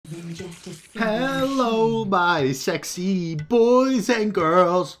Hello, my sexy boys and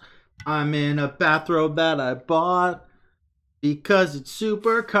girls. I'm in a bathrobe that I bought because it's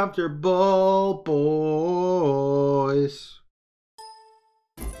super comfortable, boys.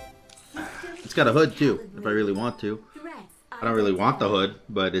 It's got a hood too, if I really want to. I don't really want the hood,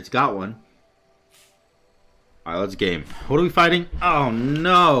 but it's got one. Alright, let's game. What are we fighting? Oh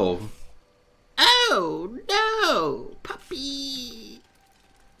no! Oh no! Puppy!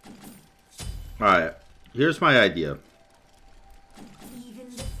 Alright, here's my idea.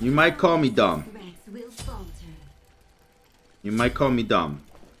 You might call me dumb. You might call me dumb,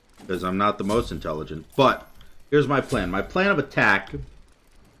 because I'm not the most intelligent. But, here's my plan. My plan of attack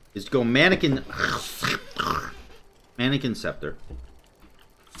is to go Mannequin Scepter.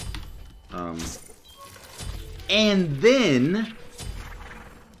 And then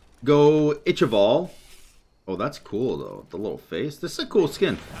go Ichival. Oh, that's cool though. The little face. This is a cool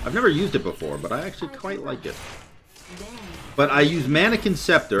skin. I've never used it before, but I actually quite like it. But I use Mannequin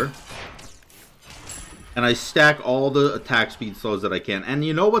Scepter, and I stack all the attack speed slows that I can. And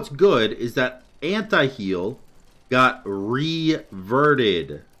you know what's good is that anti-heal got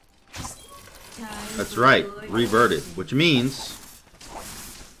reverted. That's right, reverted, which means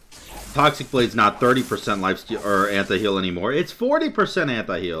Toxic Blade's not 30% lifesteal or anti-heal anymore. It's 40%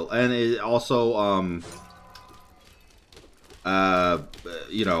 anti-heal, and it also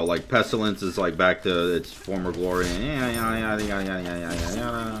you know, like Pestilence is like back to its former glory.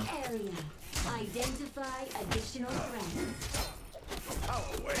 Identify additional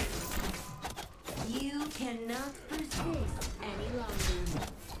threats. You cannot persist any longer.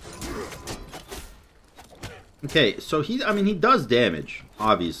 Okay, so I mean, he does damage.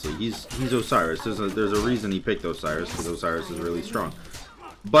 Obviously, he's Osiris. There's a reason he picked Osiris, because Osiris is really strong.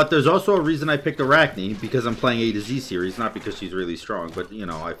 But there's also a reason I picked Arachne, because I'm playing A to Z series, not because she's really strong. But you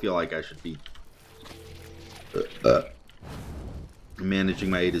know, I feel like I should be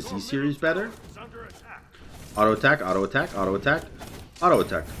managing my A to Z series better. Auto attack, auto attack, auto attack, auto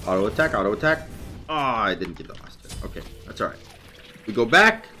attack, auto attack, auto attack. Oh, I didn't get the last hit. Okay, that's alright. We go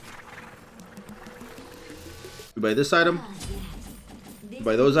back. We buy this item. We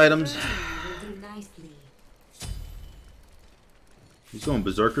buy those items. He's going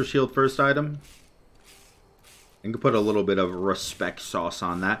Berserker Shield first item. I can put a little bit of respect sauce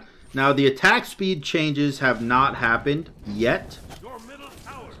on that. Now, the attack speed changes have not happened yet.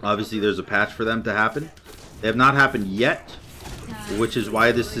 Obviously, there's a patch for them to happen. They have not happened yet, which is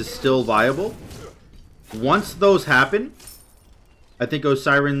why this is still viable. Once those happen, I think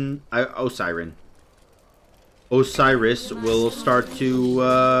Osiris will start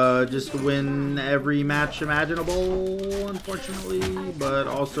to just win every match imaginable, unfortunately. But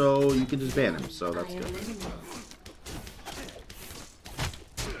also, you can just ban him, so that's good.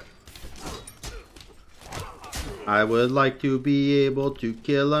 I would like to be able to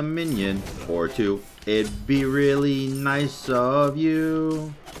kill a minion or two. It'd be really nice of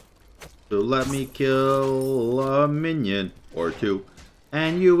you to let me kill a minion or two.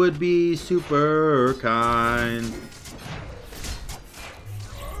 And you would be super kind.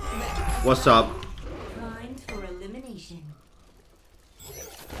 What's up? For elimination.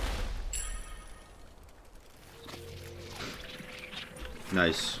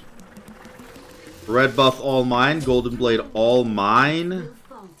 Nice. Red buff all mine. Golden blade all mine.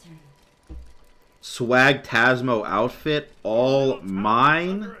 Swag Tasmo outfit all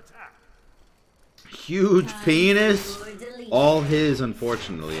mine. Huge penis. All his,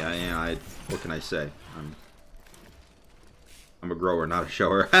 unfortunately. What can I say? I'm a grower, not a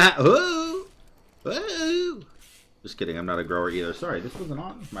shower. Ooh! Ooh! Just kidding, I'm not a grower either. Sorry, this wasn't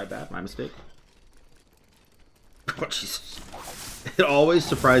on. My bad, my mistake. Oh, Jesus. It always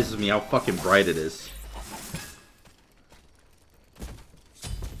surprises me how fucking bright it is.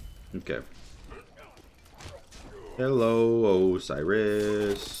 Okay. Hello,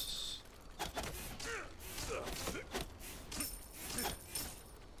 Osiris.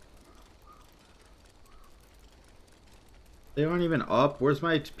 They aren't even up. Where's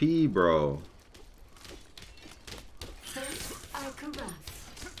my XP, bro?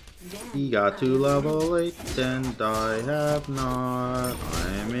 He got to level 8 and I have not.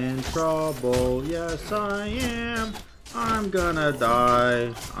 I'm in trouble. Yes, I am. I'm gonna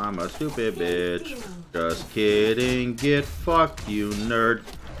die. I'm a stupid bitch. Just kidding. Get fucked, you nerd.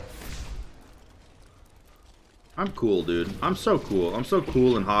 I'm cool, dude. I'm so cool. I'm so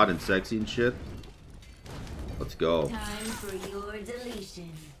cool and hot and sexy and shit. Let's go. Time for your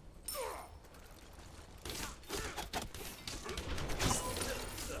deletion.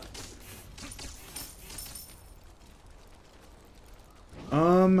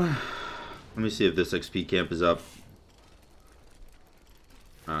 Let me see if this XP camp is up.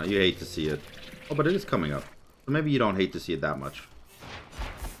 You hate to see it. Oh, but it is coming up. So maybe you don't hate to see it that much.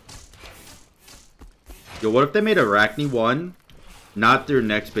 Yo, what if they made Arachne 1 not their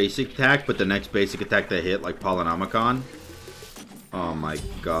next basic attack, but the next basic attack they hit, like Polynomicon? Oh my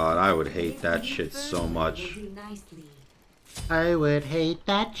god, I would hate that shit so much. I would hate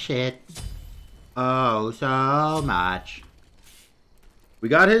that shit. Oh, so much. We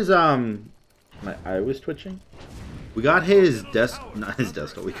got his, my eye was twitching? We got his not his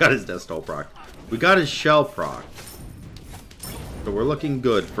Desto, we got his Desto proc. We got his Shell proc. So we're looking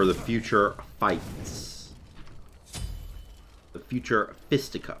good for the future fights. The future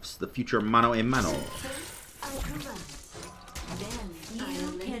fisticuffs. The future mano a mano.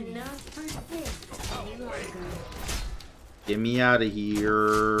 Get me out of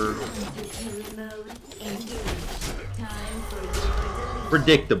here.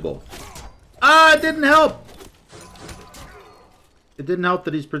 Predictable. Ah, it didn't help. It didn't help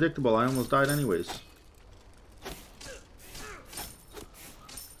that he's predictable. I almost died anyways.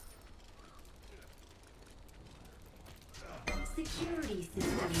 Security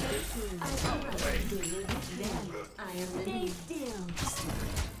system. I am stay still.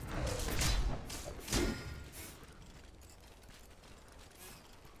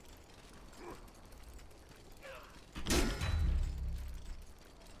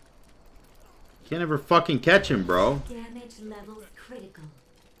 Can't ever fucking catch him, bro. Damage levels critical.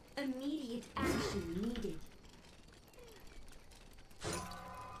 Immediate action needed.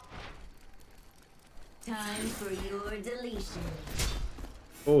 Time for your deletion.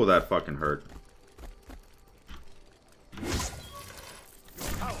 Oh, that fucking hurt.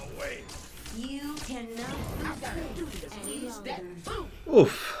 You cannot any longer.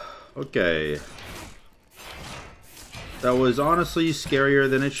 Oof. Okay. That was honestly scarier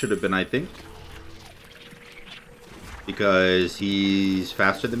than it should have been, I think. Because he's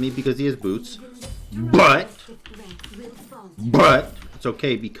faster than me because he has boots. But it's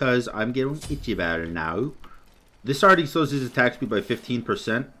okay because I'm getting itchy about it now. This already slows his attack speed by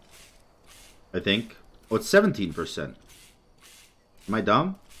 15%. I think. Oh, it's 17%. Am I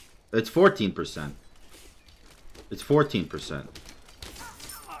dumb? It's 14%. It's 14%.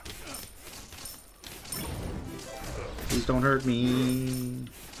 Please don't hurt me.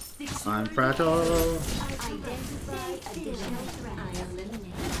 I'm fragile.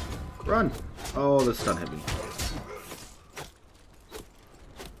 Run! Oh, the stun hit me.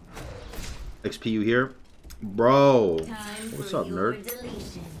 XP, you here? Bro! What's up, nerd?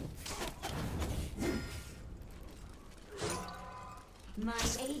 My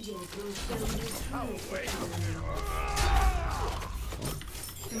agent will show you through.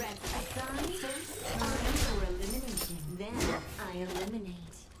 Threats assigned. Time for elimination. Then I eliminate.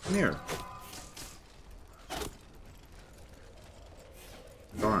 Come here.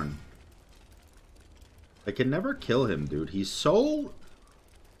 Darn. I can never kill him, dude. He's so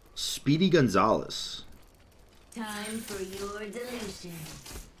Speedy Gonzalez. Time for your deletion.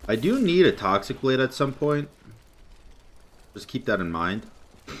 I do need a Toxic Blade at some point. Just keep that in mind.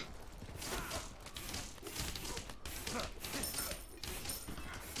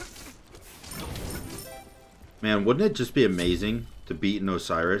 Man, wouldn't it just be amazing to beat an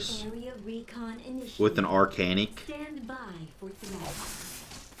OSIRIS with an Arcanic? Stand by for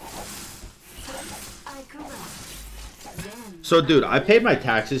So, dude, I paid my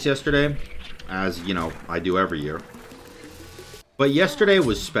taxes yesterday, as, you know, I do every year. But yesterday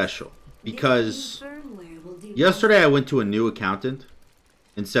was special, because yesterday I went to a new accountant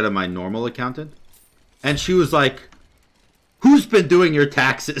instead of my normal accountant. And she was like, "Who's been doing your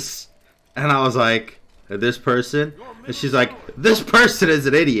taxes?" And I was like, "This person." And she's like, "This person is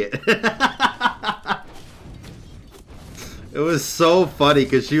an idiot." It was so funny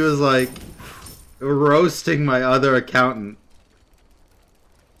because she was like roasting my other accountant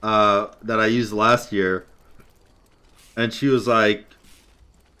that I used last year. And she was like,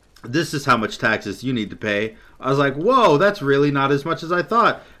 "This is how much taxes you need to pay." I was like, "Whoa, that's really not as much as I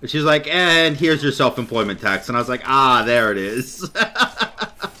thought." And she's like, "And here's your self-employment tax." And I was like, "Ah, there it is."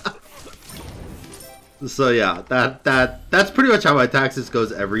 So yeah, that's pretty much how my taxes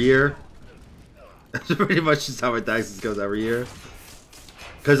goes every year. That's pretty much just how my taxes goes every year.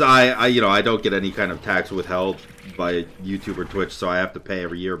 Cause I you know, I don't get any kind of tax withheld by YouTube or Twitch, so I have to pay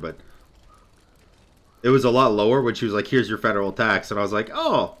every year. But it was a lot lower when she was like, "Here's your federal tax," and I was like,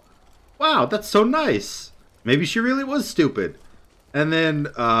 "Oh, wow, that's so nice." Maybe she really was stupid. And then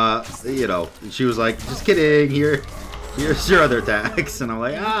you know, she was like, "Just kidding. Here's your other tax," and I'm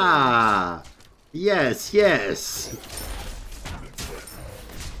like, "Ah." Yes, yes.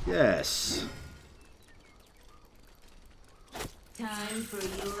 Yes. Time for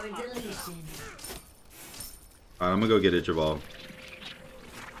your deletion. Alright, I'm gonna go get Itch Evolve.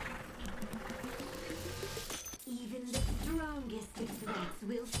 Even the strongest of threats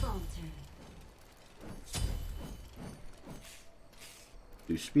will falter.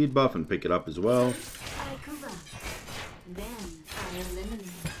 Do speed buff and pick it up as well. I corrupt. Then I eliminate.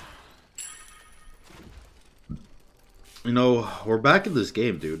 You know, we're back in this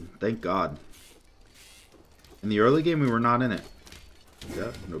game, dude. Thank God. In the early game, we were not in it.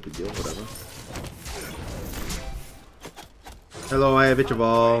 Yeah, no big deal, whatever. Hello, I have Itch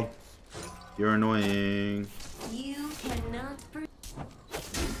Evolve. You're annoying. You cannot.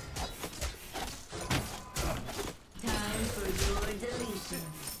 Time for your deletion.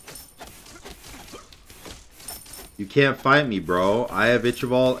 You can't fight me, bro. I have Itch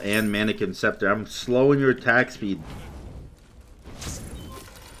Evolve and Mannequin Scepter. I'm slowing your attack speed.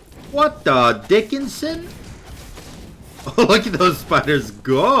 What the Dickinson? Oh, look at those spiders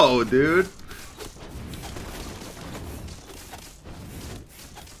go, dude.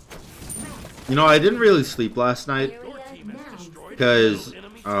 You know, I didn't really sleep last night because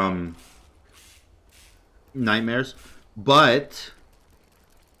nightmares, but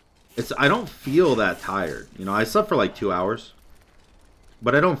I don't feel that tired. You know, I slept for like 2 hours,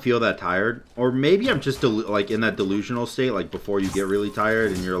 but I don't feel that tired. Or maybe I'm just like in that delusional state, like before you get really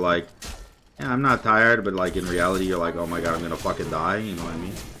tired and you're like, yeah, I'm not tired, but like in reality you're like, oh my god, I'm gonna fucking die. You know what I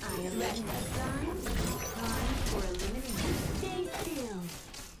mean?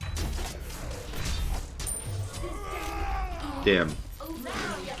 Damn.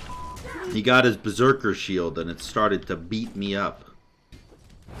 He got his Berserker shield and it started to beat me up.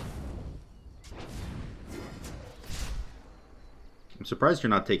 I'm surprised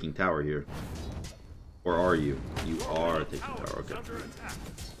you're not taking tower here. Or are you? You are taking tower, okay.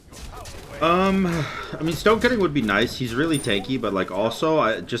 I mean, stone cutting would be nice. He's really tanky, but like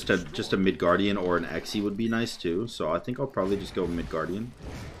also just a mid guardian or an Exy would be nice too. So I think I'll probably just go mid guardian.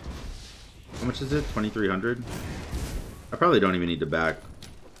 How much is it? 2,300. I probably don't even need to back.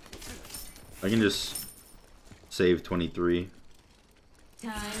 I can just save 23.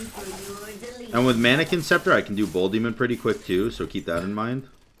 Time for your deletion. And with Mannequin Scepter, I can do Bull Demon pretty quick too. So keep that in mind.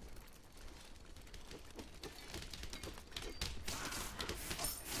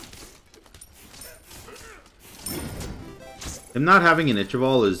 Him not having an Itch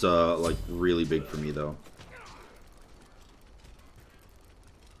Evolve is like really big for me though.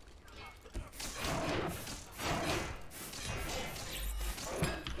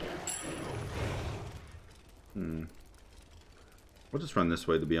 We'll just run this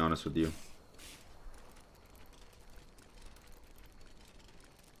way, to be honest with you.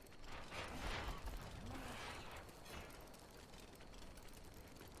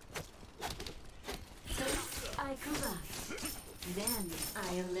 I corrupt. Then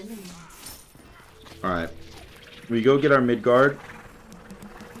I eliminate. Alright. We go get our Midgard.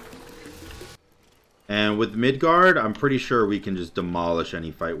 And with Midgard, I'm pretty sure we can just demolish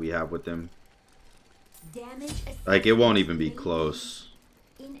any fight we have with him. Like, it won't even be close.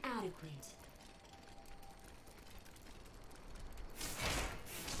 Inadequate.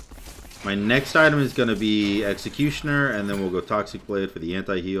 My next item is going to be Executioner, and then we'll go Toxic Blade for the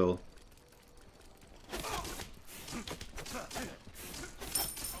anti-heal.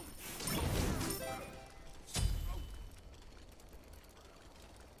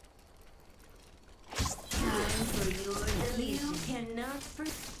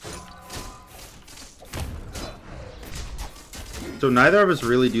 So neither of us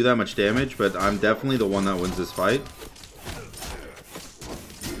really do that much damage, but I'm definitely the one that wins this fight.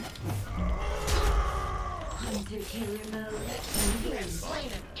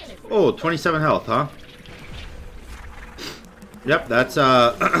 Oh, 27 health, huh? Yep, that's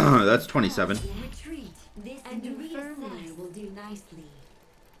that's 27.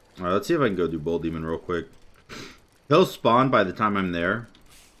 Alright, let's see if I can go do Bull Demon real quick. He'll spawn by the time I'm there.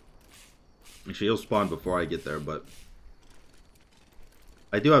 Actually, he'll spawn before I get there, but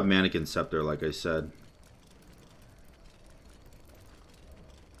I do have Mannequin Scepter, like I said.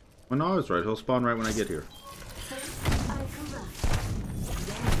 Well, no, I was right. He'll spawn right when I get here.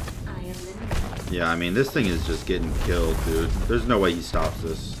 Yeah, I mean, this thing is just getting killed, dude. There's no way he stops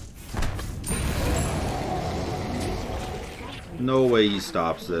this. No way he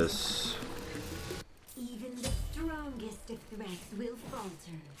stops this. Even the strongest of threats will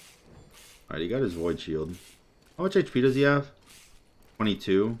falter. Alright, he got his Void Shield. How much HP does he have?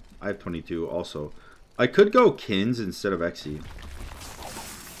 22. I have 22 also. I could go Kins instead of Exy.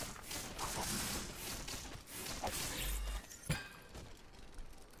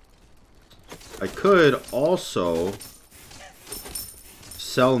 I could also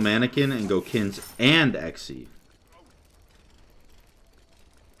sell Mannequin and go Kins and Xe.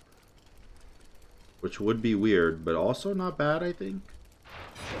 Which would be weird, but also not bad, I think.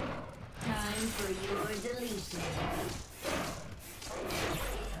 Time for your deletion.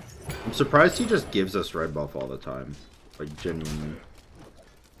 I'm surprised he just gives us red buff all the time. Like, genuinely.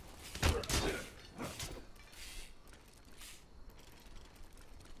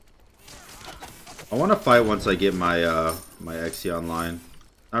 I want to fight once I get my my Xe online.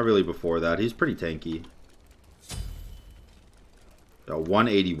 Not really before that. He's pretty tanky.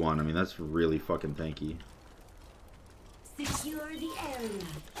 181. I mean, that's really fucking tanky. Secure the area.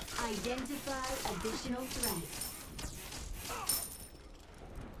 Identify additional threats.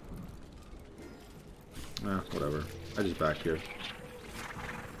 Whatever. I just back here.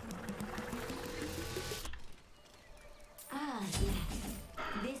 Ah, yes.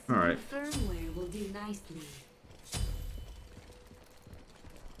 This All right. firmware will do nicely.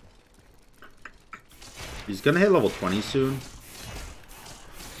 He's gonna hit level 20 soon.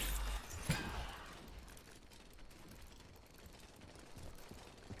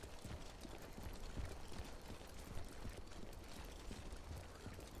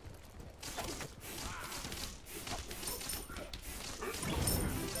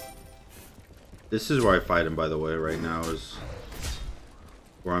 This is where I fight him, by the way, right now is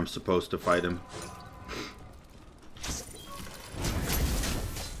where I'm supposed to fight him.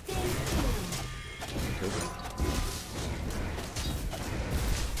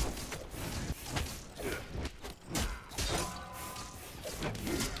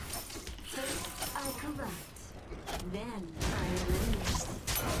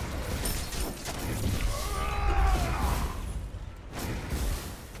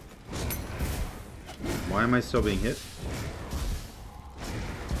 Why am I still being hit?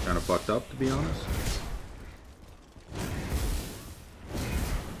 Kind of fucked up, to be honest.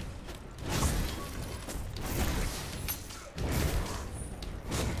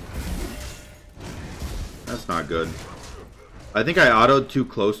 That's not good. I think I autoed too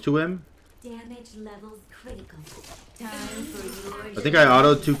close to him. Damage levels critical. Time for your I think I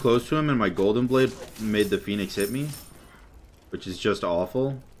autoed too close to him and my Golden Blade made the Phoenix hit me. Which is just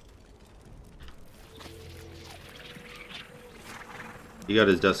awful. He got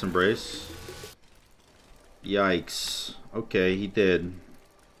his Death Embrace. Yikes. Okay, he did.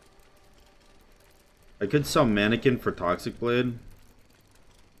 I could sell Mannequin for Toxic Blade.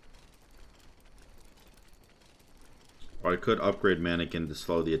 Or I could upgrade Mannequin to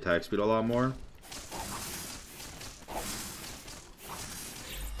slow the attack speed a lot more. I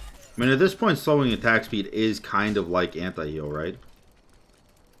mean, at this point, slowing attack speed is kind of like anti-heal, right?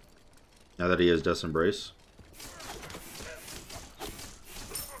 Now that he has Death Embrace.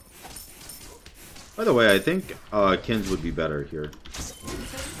 By the way, I think Kins would be better here.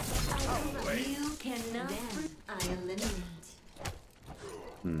 You cannot. I eliminate.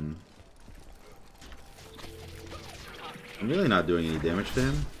 I'm really not doing any damage to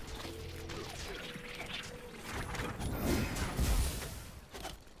him.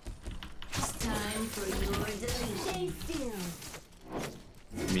 Time for your deletion. Stay still.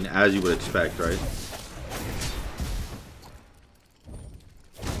 I mean, as you would expect, right?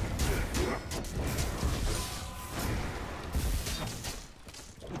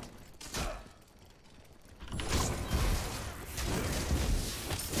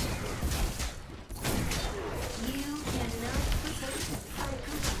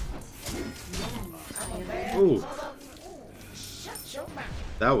 Ooh.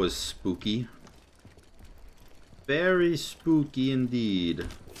 That was spooky. Very spooky indeed.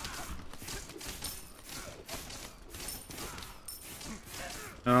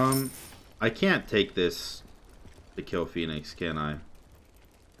 I can't take this to kill Phoenix, can I?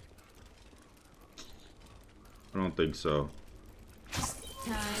 I don't think so. Time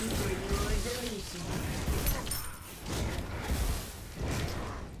for your deletion.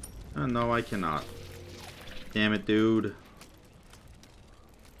 Oh, no, I cannot. Damn it, dude.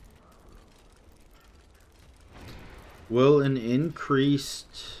 Will an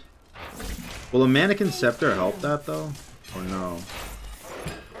increased... Will a Mannequin Scepter help that, though? Or no?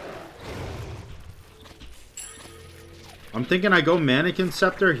 I'm thinking I go Mannequin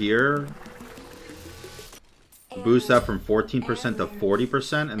Scepter here. Boost that from 14% to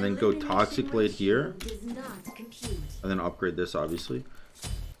 40%, and then go Toxic Blade here. And then upgrade this, obviously.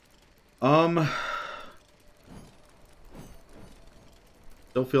 Don't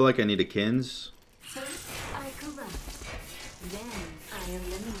feel like I need a Kins. First I corrupt, then I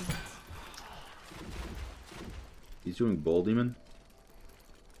eliminate. He's doing Bull Demon.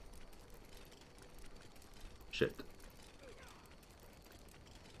 Shit.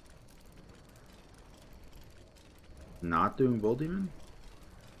 Not doing Bull Demon?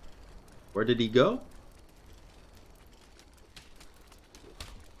 Where did he go?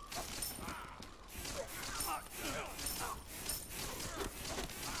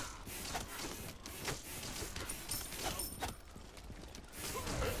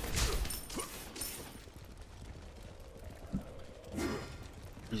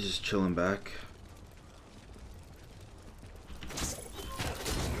 He's just chilling back.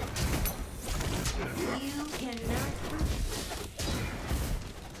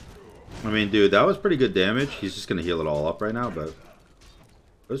 I mean, dude, that was pretty good damage. He's just gonna heal it all up right now, but it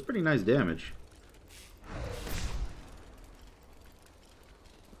was pretty nice damage.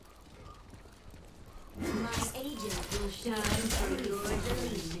 My agent will shine for your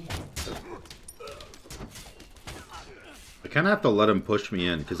deletion. I kind of have to let him push me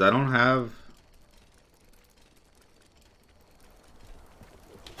in because I don't have.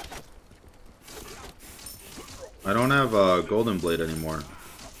 Golden Blade anymore.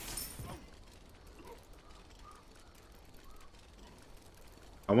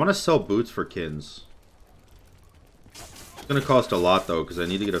 I want to sell boots for Kins. It's gonna cost a lot though, because I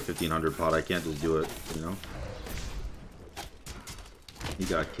need to get a 1500 pot. I can't just do it, you know. He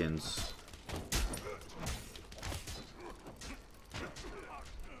got Kins.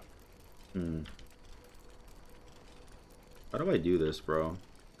 How do I do this, bro?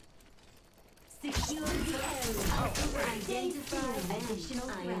 Secure the area. Identify additional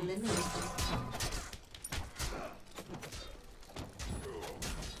threats.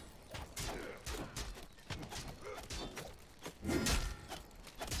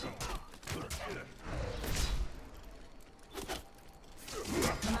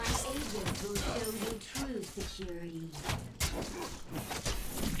 My agent will show you true security.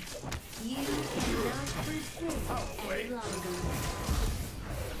 You cannot persist any longer.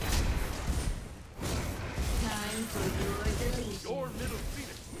 Time for your deletion. Your middle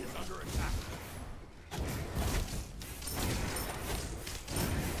phoenix is under attack.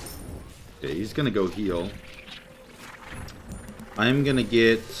 Okay, he's gonna go heal. I'm gonna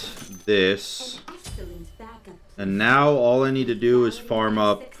get this. And now all I need to do is farm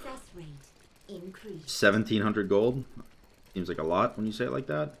up 1700 gold. Seems like a lot when you say it like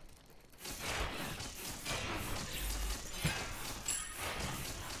that.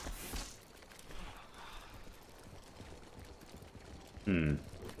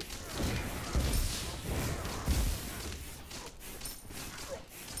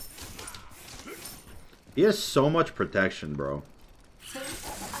 He has so much protection, bro.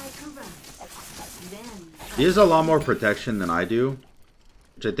 He has a lot more protection than I do,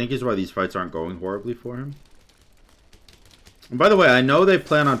 which I think is why these fights aren't going horribly for him. And by the way, I know they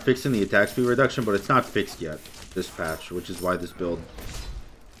plan on fixing the attack speed reduction, but it's not fixed yet, this patch, which is why this build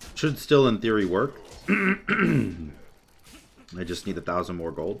should still, in theory, work. I just need 1,000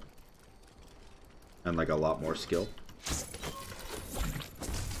 more gold. And, like, a lot more skill. Stay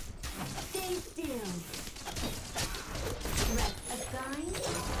still. Threat assigned.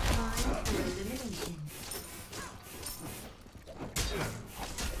 Time for elimination.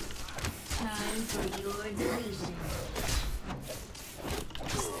 Time for your deletion.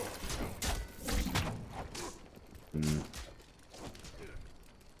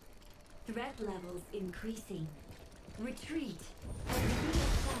 Threat levels increasing. Retreat.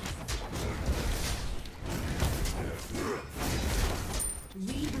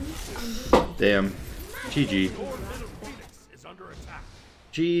 Damn. GG.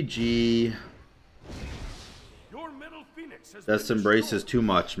 GG. Death's Embrace is too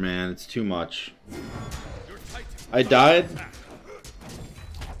much, man. It's too much. I died.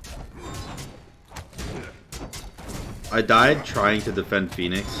 I died trying to defend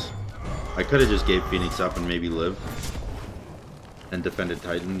Phoenix. I could have just gave Phoenix up and maybe lived. And defended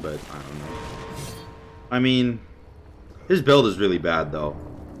Titan, but I don't know. I mean, his build is really bad, though.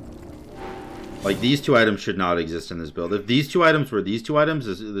 Like, these two items should not exist in this build. If these two items were these two items,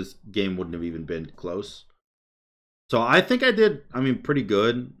 this game wouldn't have even been close. So I think I did, I mean, pretty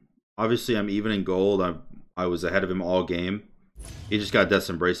good. Obviously, I'm even in gold. I was ahead of him all game. He just got Death's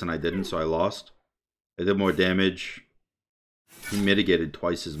Embrace and I didn't, so I lost. I did more damage. He mitigated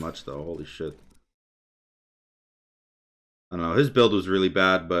twice as much, though. Holy shit. I don't know. His build was really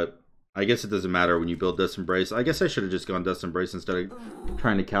bad, but I guess it doesn't matter when you build Death's Embrace. I guess I should have just gone Death's Embrace instead of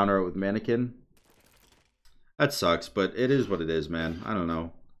trying to counter it with Mannequin. That sucks, but it is what it is, man. I don't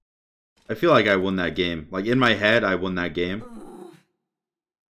know. I feel like I won that game. Like, in my head, I won that game.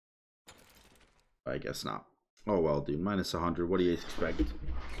 I guess not. Oh, well, dude. -100. What do you expect?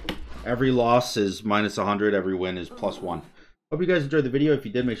 Every loss is minus 100. Every win is plus 1. Hope you guys enjoyed the video. If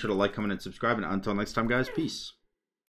you did, make sure to like, comment, and subscribe. And until next time, guys, peace.